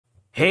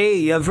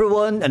Hey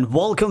everyone, and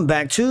welcome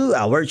back to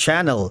our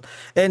channel.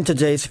 In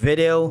today's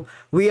video,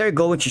 we are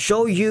going to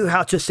show you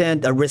how to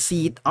send a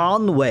receipt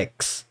on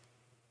Wix.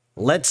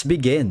 Let's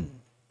begin.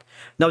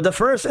 Now the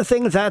first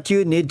thing that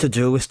you need to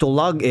do is to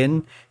log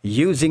in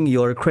using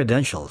your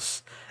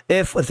credentials.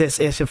 If this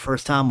is your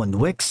first time on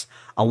Wix,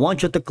 I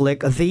want you to click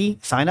the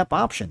sign up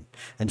option.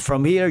 And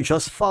from here,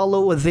 just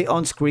follow the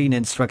on-screen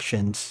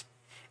instructions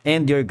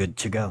and you're good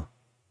to go.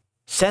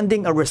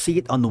 Sending a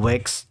receipt on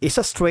Wix is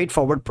a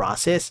straightforward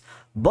process,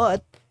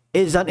 but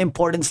is an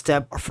important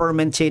step for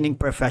maintaining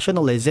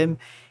professionalism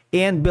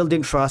and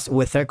building trust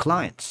with their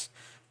clients.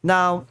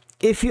 Now,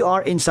 if you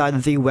are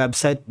inside the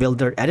website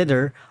builder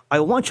editor,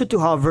 I want you to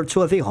hover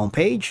to the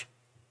homepage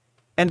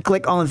and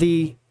click on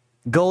the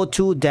Go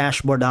to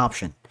Dashboard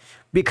option.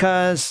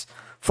 Because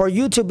for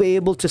you to be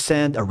able to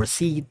send a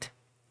receipt,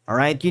 all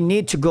right, you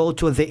need to go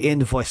to the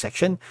invoice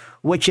section,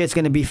 which is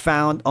going to be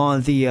found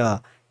on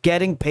the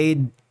Getting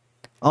Paid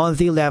on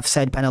the left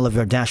side panel of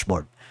your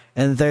dashboard.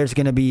 And there's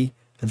going to be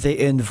the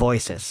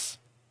invoices.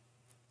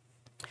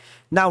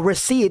 Now,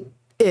 receipt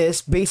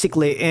is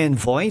basically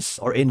invoice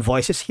or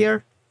invoices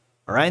here.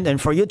 All right. And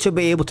for you to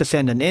be able to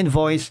send an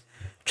invoice,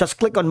 just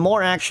click on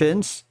more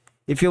actions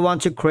if you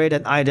want to create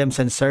an items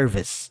and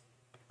service.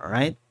 All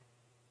right.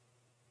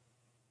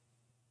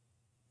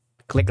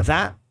 Click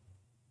that.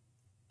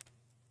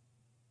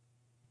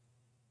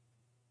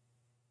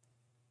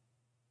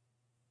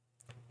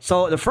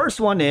 So the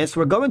first one is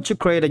we're going to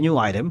create a new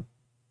item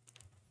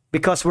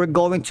because we're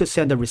going to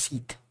send a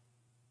receipt.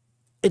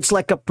 It's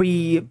like a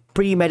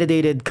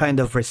premeditated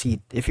kind of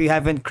receipt. If you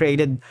haven't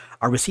created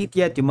a receipt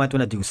yet, you might want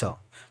to do so.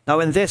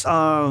 Now in this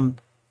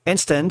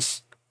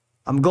instance,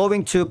 I'm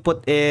going to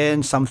put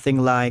in something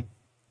like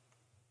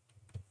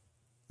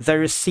the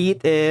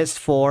receipt is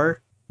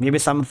for maybe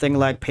something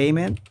like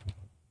payment.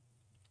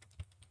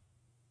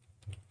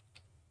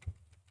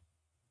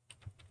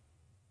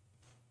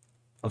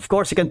 Of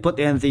course, you can put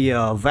in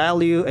the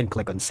value and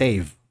click on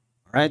save.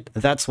 All right,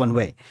 that's one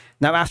way.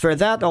 Now, after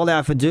that, all I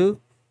have to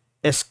do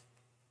is,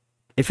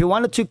 if you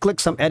wanted to click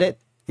some edit,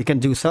 you can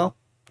do so.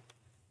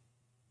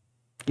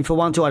 If you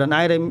want to add an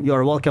item,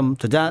 you're welcome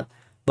to that.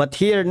 But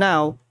here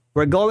now,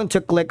 we're going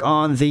to click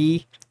on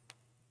the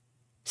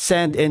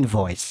send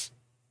invoice.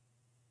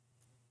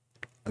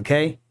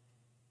 Okay.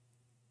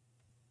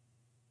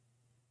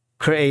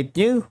 Create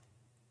new.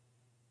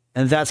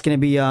 And that's going to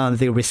be on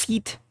the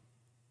receipt.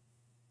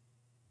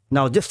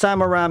 Now, this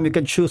time around, you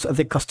can choose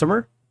the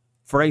customer.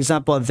 For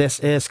example, this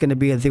is going to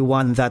be the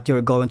one that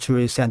you're going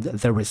to send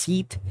the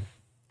receipt.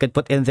 You can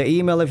put in the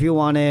email if you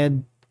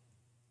wanted.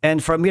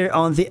 And from here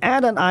on the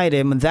add an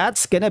item,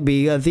 that's going to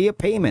be the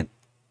payment.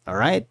 All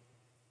right.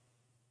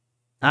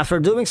 After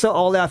doing so,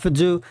 all I have to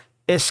do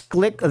is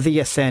click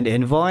the send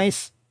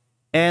invoice.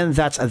 And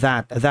that's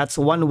that. That's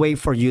one way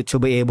for you to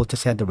be able to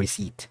send the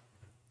receipt.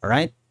 All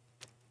right.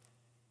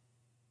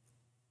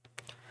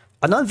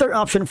 Another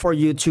option for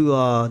you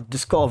to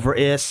discover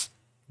is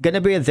going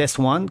to be this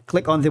one.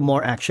 Click on the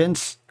more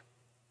actions.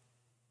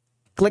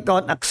 Click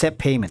on accept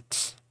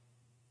payments.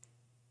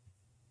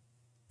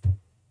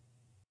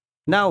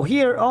 Now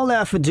here, all I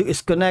have to do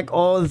is connect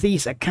all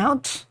these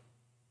accounts.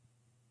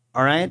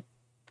 All right.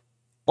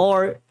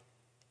 Or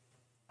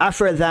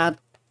after that,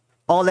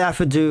 all I have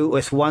to do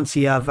is once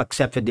you have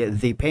accepted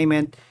the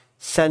payment,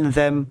 send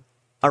them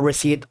a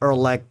receipt or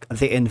like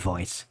the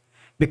invoice.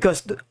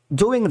 Because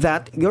doing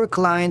that, your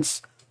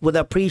clients would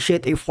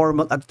appreciate a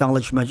formal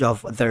acknowledgement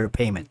of their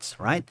payments,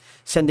 right?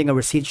 Sending a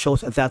receipt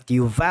shows that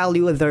you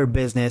value their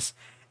business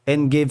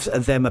and gives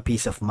them a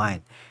peace of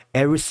mind.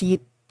 A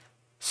receipt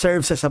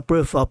serves as a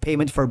proof of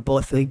payment for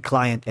both the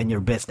client and your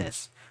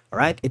business, all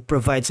right? It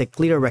provides a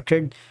clear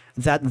record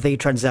that the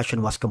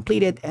transaction was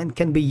completed and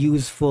can be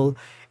useful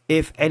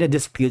if any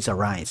disputes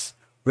arise.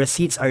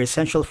 Receipts are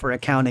essential for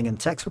accounting and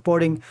tax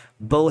reporting,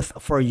 both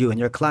for you and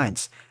your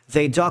clients.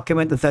 They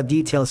document the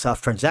details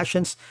of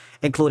transactions,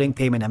 including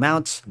payment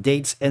amounts,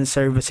 dates, and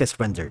services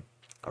rendered.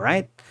 All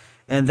right?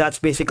 And that's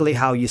basically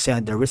how you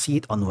send a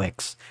receipt on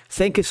Wix.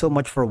 Thank you so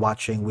much for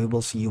watching. We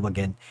will see you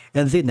again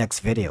in the next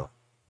video.